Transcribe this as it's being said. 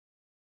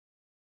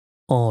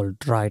All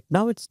right,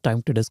 now it's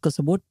time to discuss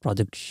about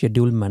project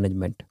schedule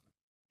management.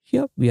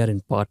 Here we are in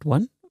part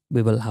 1.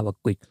 We will have a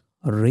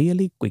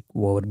really quick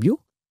overview.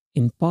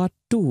 In part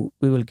 2,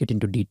 we will get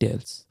into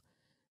details.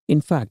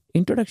 In fact,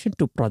 introduction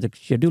to project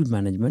schedule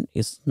management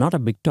is not a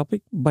big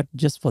topic, but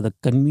just for the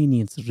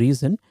convenience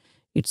reason,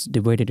 it's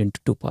divided into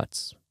 2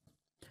 parts.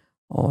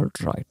 All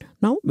right,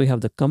 now we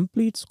have the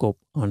complete scope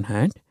on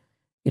hand.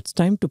 It's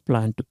time to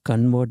plan to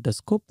convert the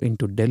scope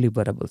into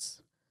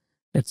deliverables.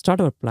 Let's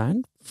start our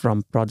plan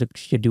from project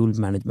schedule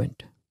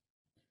management.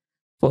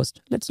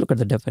 First, let's look at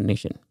the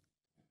definition.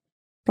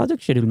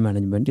 Project schedule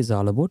management is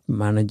all about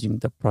managing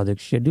the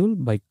project schedule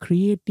by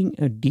creating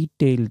a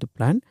detailed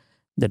plan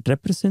that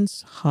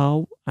represents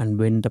how and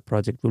when the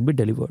project will be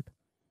delivered.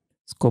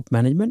 Scope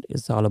management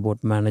is all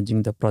about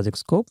managing the project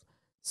scope.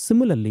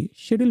 Similarly,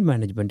 schedule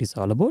management is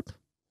all about,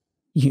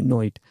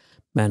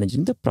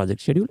 managing the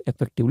project schedule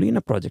effectively in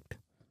a project.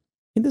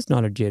 In this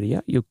knowledge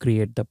area, you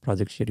create the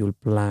project schedule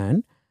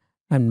plan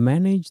and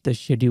manage the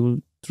schedule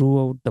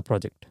throughout the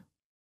project.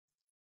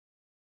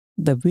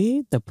 The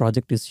way the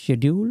project is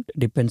scheduled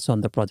depends on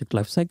the project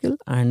lifecycle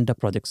and the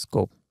project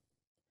scope.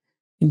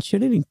 In the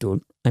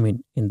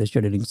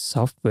scheduling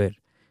software,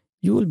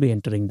 you will be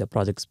entering the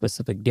project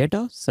specific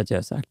data such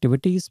as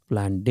activities,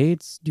 planned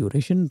dates,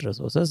 duration,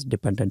 resources,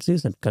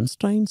 dependencies, and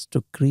constraints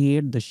to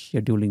create the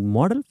scheduling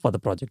model for the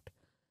project.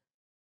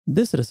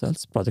 This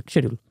results project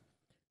schedule.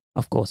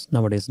 Of course,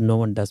 nowadays no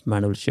one does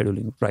manual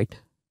scheduling, right?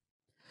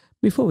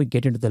 Before we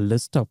get into the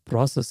list of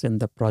processes in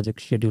the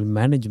project schedule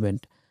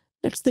management,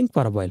 let's think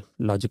for a while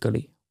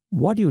logically.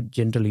 What do you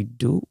generally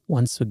do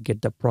once you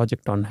get the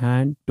project on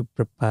hand to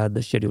prepare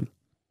the schedule?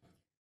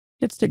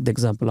 Let's take the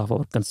example of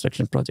our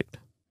construction project.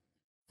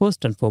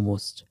 First and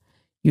foremost,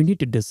 you need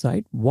to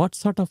decide what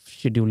sort of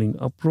scheduling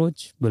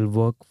approach will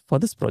work for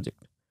this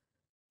project.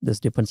 This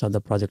depends on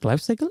the project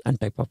lifecycle and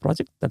type of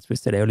project that we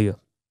said earlier.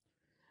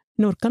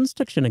 In our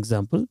construction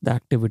example, the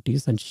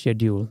activities and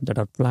schedule that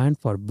are planned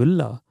for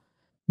villa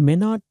may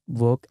not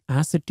work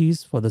as it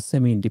is for the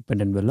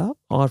semi-independent villa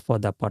or for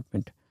the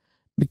apartment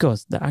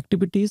because the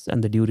activities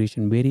and the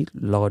duration vary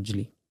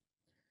largely.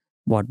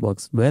 What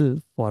works well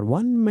for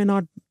one may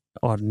not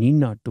or need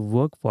not to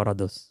work for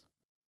others.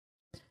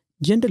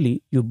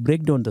 Generally, you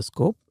break down the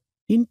scope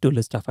into a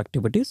list of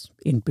activities.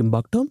 In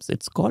PMBOK terms,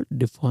 it's called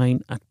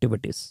define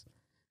activities.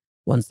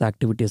 Once the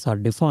activities are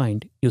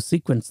defined, you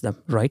sequence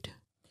them, right?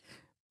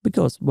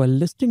 Because while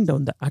listing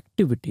down the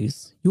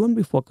activities, you won't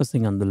be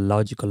focusing on the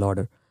logical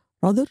order.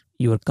 Rather,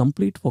 your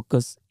complete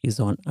focus is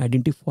on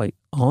identify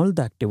all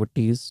the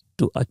activities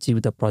to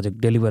achieve the project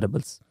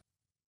deliverables.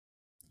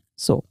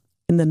 So,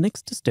 in the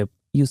next step,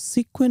 you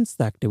sequence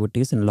the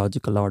activities in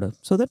logical order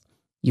so that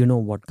you know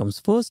what comes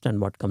first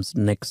and what comes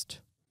next.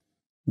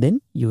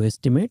 Then you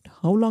estimate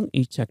how long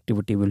each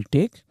activity will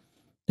take.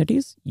 That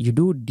is, you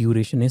do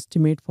duration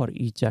estimate for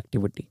each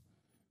activity.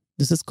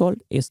 This is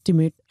called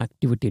estimate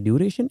activity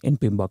duration in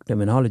PMBOK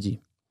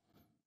terminology.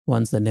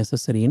 Once the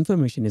necessary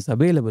information is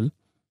available,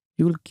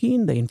 you will key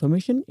in the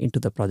information into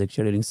the project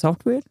scheduling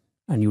software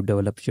and you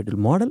develop schedule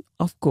model.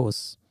 Of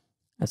course,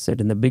 as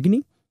said in the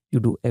beginning, you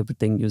do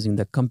everything using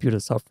the computer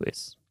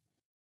softwares.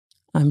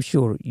 I'm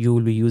sure you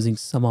will be using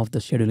some of the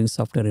scheduling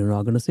software in your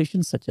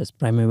organization such as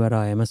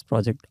Primavera, MS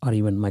Project, or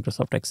even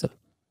Microsoft Excel.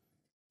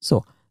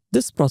 So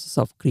this process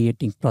of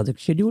creating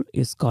project schedule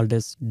is called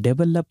as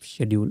develop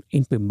schedule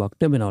in PMBOK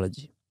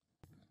terminology.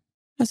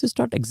 As you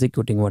start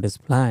executing what is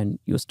planned,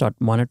 you start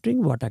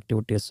monitoring what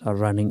activities are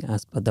running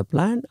as per the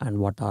plan and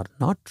what are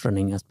not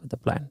running as per the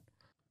plan.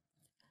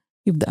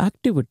 If the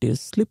activities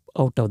slip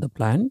out of the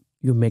plan,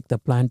 you make the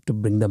plan to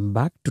bring them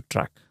back to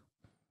track.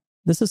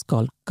 This is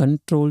called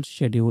control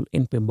schedule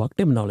in PMBOK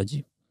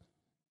terminology.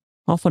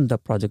 Often the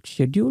project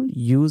schedule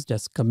used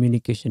as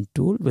communication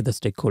tool with the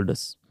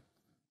stakeholders.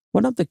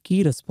 One of the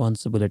key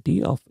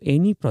responsibility of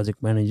any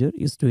project manager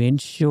is to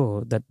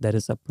ensure that there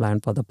is a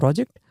plan for the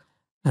project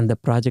and the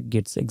project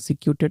gets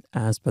executed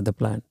as per the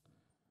plan.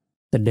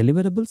 The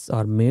deliverables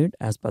are made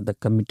as per the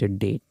committed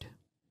date.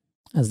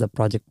 As the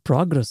project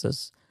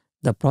progresses,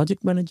 the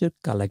project manager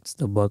collects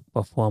the work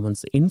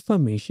performance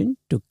information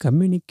to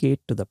communicate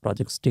to the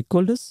project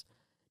stakeholders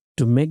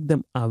to make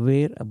them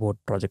aware about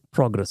project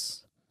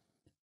progress.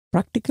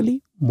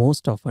 Practically,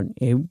 most often,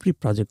 every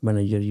project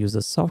manager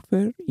uses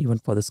software even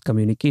for this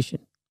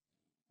communication.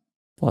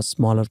 For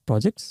smaller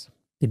projects,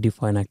 they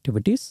define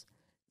activities,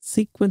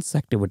 sequence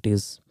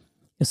activities,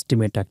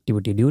 estimate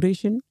activity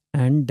duration,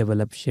 and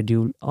develop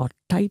schedule are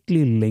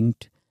tightly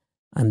linked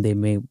and they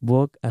may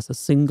work as a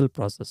single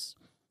process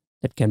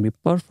that can be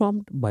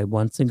performed by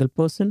one single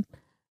person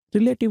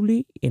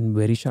relatively in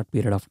very short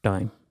period of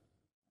time.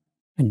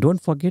 And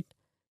don't forget,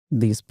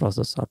 these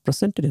processes are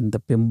presented in the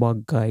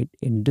PMBOK guide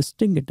in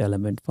distinct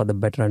element for the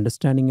better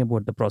understanding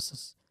about the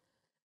process.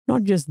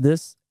 Not just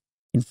this,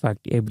 in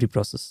fact, every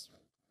process.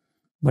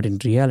 But in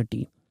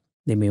reality,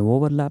 they may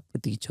overlap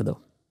with each other.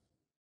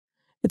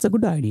 It's a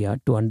good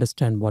idea to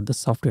understand what the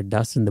software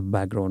does in the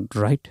background,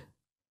 right?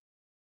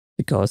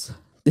 Because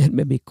there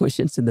may be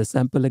questions in the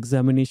sample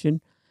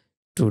examination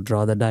to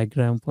draw the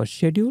diagram for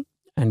schedule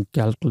and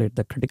calculate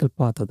the critical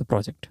path of the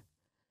project.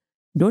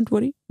 Don't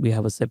worry, we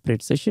have a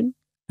separate session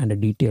and a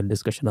detailed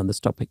discussion on this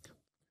topic.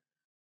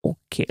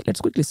 Okay,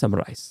 let's quickly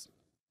summarize.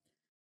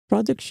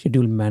 Project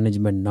schedule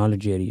management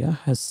knowledge area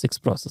has 6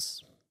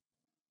 processes.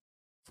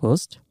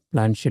 First,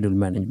 plan schedule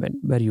management,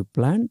 where you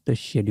plan the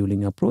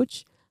scheduling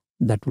approach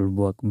that will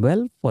work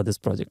well for this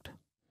project.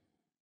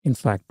 In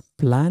fact,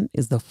 plan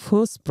is the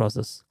first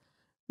process,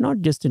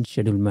 not just in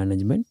schedule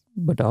management,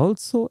 but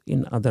also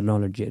in other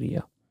knowledge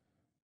area.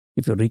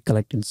 If you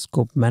recollect in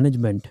scope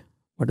management,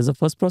 what is the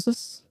first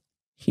process?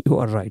 You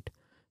are right,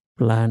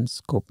 plan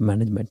scope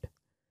management.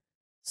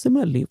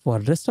 Similarly, for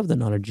rest of the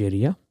knowledge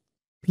area,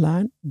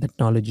 plan that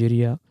knowledge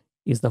area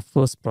is the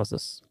first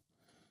process.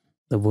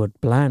 The word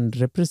plan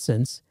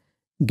represents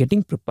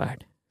getting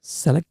prepared,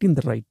 selecting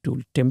the right tool,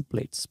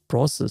 templates,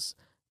 process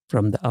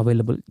from the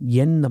available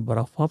n number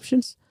of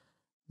options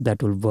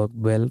that will work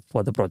well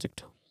for the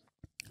project.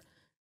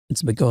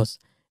 It's because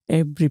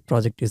every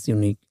project is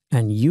unique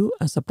and you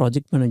as a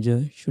project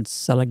manager should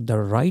select the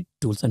right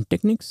tools and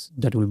techniques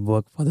that will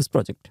work for this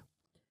project.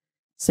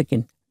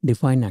 Second,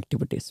 define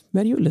activities,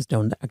 where you list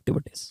down the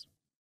activities.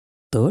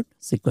 Third,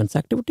 sequence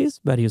activities,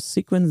 where you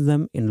sequence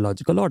them in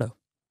logical order.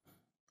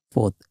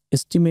 Fourth,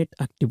 estimate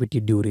activity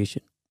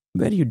duration,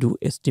 where you do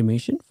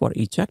estimation for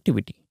each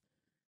activity.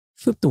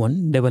 Fifth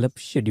one, develop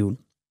schedule.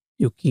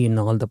 You key in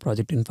all the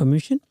project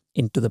information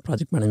into the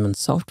project management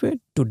software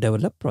to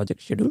develop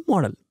project schedule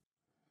model.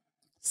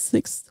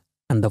 Sixth,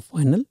 and the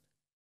final,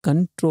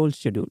 control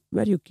schedule,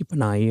 where you keep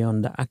an eye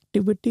on the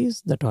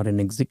activities that are in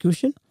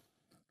execution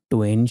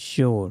to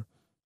ensure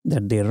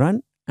that they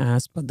run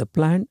as per the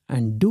plan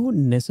and do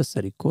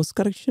necessary course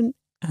correction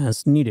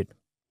as needed.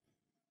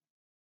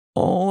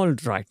 All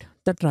right,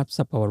 that wraps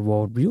up our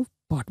overview,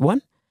 part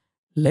 1.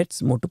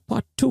 Let's move to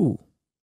part 2.